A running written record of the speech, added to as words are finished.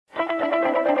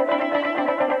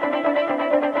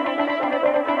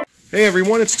Hey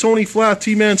everyone, it's TonyFlath,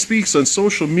 TmanSpeaks on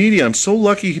social media. I'm so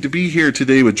lucky to be here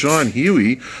today with John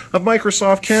Hewie of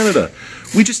Microsoft Canada.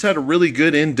 We just had a really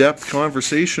good in-depth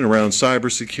conversation around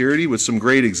cybersecurity with some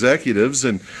great executives.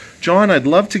 And John, I'd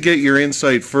love to get your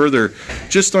insight further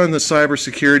just on the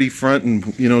cybersecurity front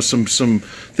and, you know, some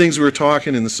things we were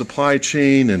talking in the supply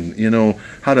chain and, you know,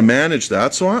 how to manage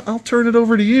that. So I'll turn it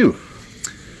over to you.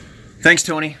 Thanks,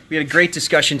 Tony. We had a great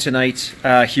discussion tonight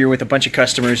here with a bunch of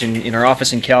customers in our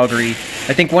office in Calgary.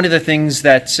 I think one of the things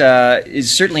that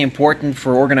is certainly important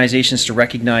for organizations to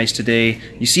recognize today,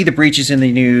 you see the breaches in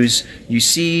the news, you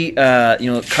see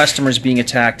customers being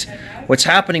attacked. What's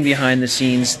happening behind the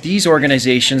scenes, these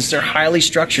organizations, they're highly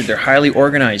structured, they're highly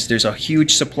organized. There's a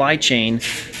huge supply chain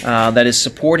that is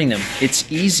supporting them.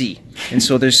 It's easy. And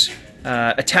so there's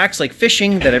attacks like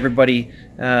phishing that everybody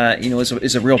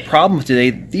is a real problem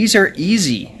today. These are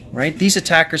easy, right? These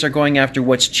attackers are going after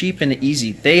what's cheap and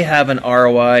easy. They have an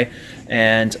ROI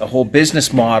and a whole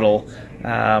business model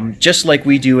just like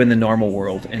we do in the normal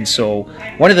world. And so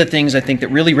one of the things I think that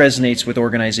really resonates with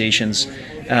organizations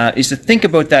is to think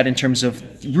about that in terms of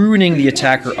ruining the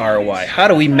attacker ROI. How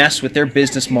do we mess with their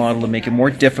business model and make it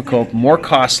more difficult, more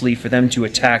costly for them to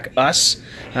attack us,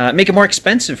 make it more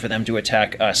expensive for them to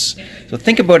attack us? So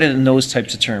think about it in those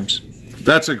types of terms.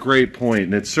 That's a great point,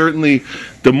 and it's certainly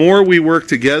the more we work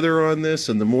together on this,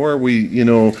 and the more we,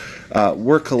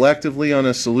 work collectively on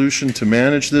a solution to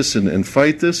manage this and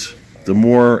fight this, the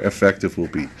more effective we'll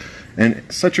be. And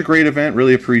such a great event.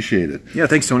 Really appreciate it. Yeah,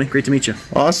 thanks, Tony. Great to meet you.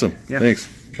 Awesome. Yeah. Thanks.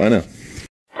 Bye now.